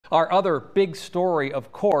Our other big story,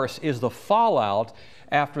 of course, is the fallout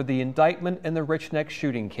after the indictment in the Richneck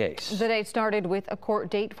shooting case. The day started with a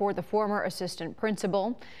court date for the former assistant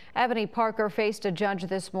principal. Ebony Parker faced a judge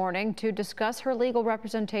this morning to discuss her legal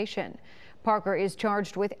representation. Parker is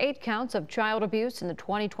charged with 8 counts of child abuse in the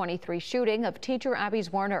 2023 shooting of teacher Abby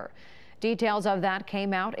Zwerner. Details of that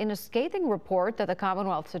came out in a scathing report that the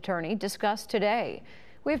Commonwealth's attorney discussed today.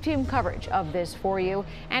 We have team coverage of this for you.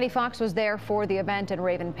 Andy Fox was there for the event, and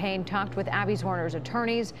Raven Payne talked with Abby Zwerner's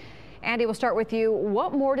attorneys. Andy, we'll start with you.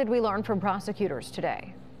 What more did we learn from prosecutors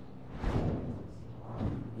today?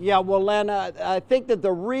 Yeah, well, Lena, I think that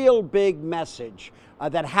the real big message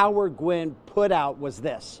that Howard Gwynn put out was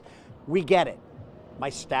this. We get it.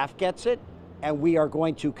 My staff gets it, and we are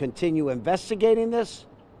going to continue investigating this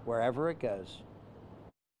wherever it goes.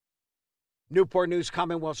 Newport News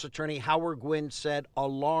Commonwealth's attorney Howard Gwynn said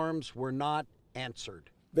alarms were not answered.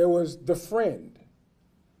 There was the friend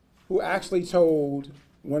who actually told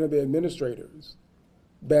one of the administrators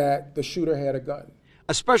that the shooter had a gun.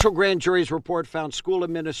 A special grand jury's report found school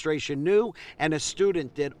administration knew and a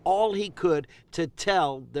student did all he could to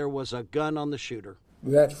tell there was a gun on the shooter.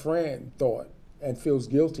 That friend thought and feels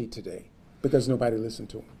guilty today because nobody listened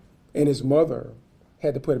to him. And his mother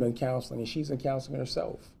had to put him in counseling, and she's in counseling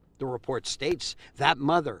herself. The report states that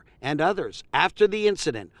mother and others, after the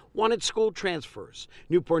incident, wanted school transfers.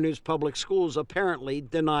 Newport News Public Schools apparently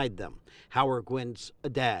denied them. Howard Gwynn's a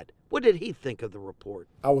dad. What did he think of the report?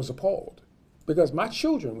 I was appalled because my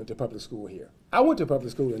children went to public school here. I went to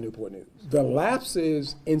public school in Newport News. The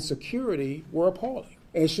lapses in security were appalling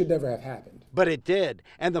and should never have happened. But it did.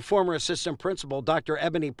 And the former assistant principal, Dr.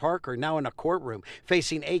 Ebony Parker, now in a courtroom,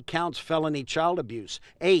 facing 8 counts felony child abuse.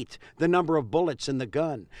 8, the number of bullets in the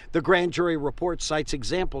gun. The grand jury report cites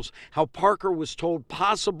examples how Parker was told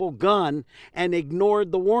possible gun and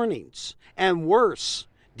ignored the warnings. And worse,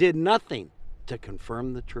 did nothing to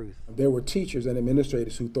confirm the truth. There were teachers and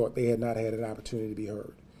administrators who thought they had not had an opportunity to be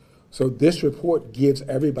heard. So this report gives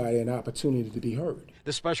everybody an opportunity to be heard.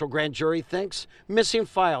 The special grand jury thinks missing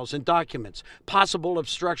files and documents, possible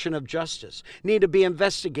obstruction of justice, need to be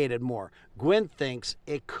investigated more. Gwynn thinks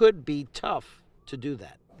it could be tough to do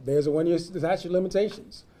that. There's a 1-year statute of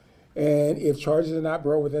limitations. And if charges are not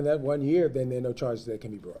brought within that 1 year, then there are no charges that can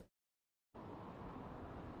be brought.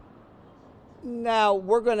 Now,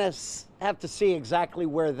 we're going to have to see exactly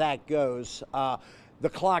where that goes. The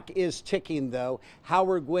clock is ticking, though.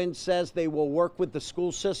 Howard Gwynn says they will work with the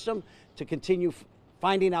school system to continue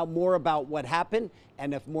finding out more about what happened,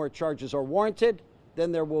 and if more charges are warranted,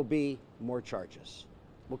 then there will be more charges.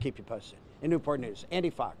 We'll keep you posted. In Newport News, Andy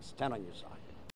Fox, 10 on your side.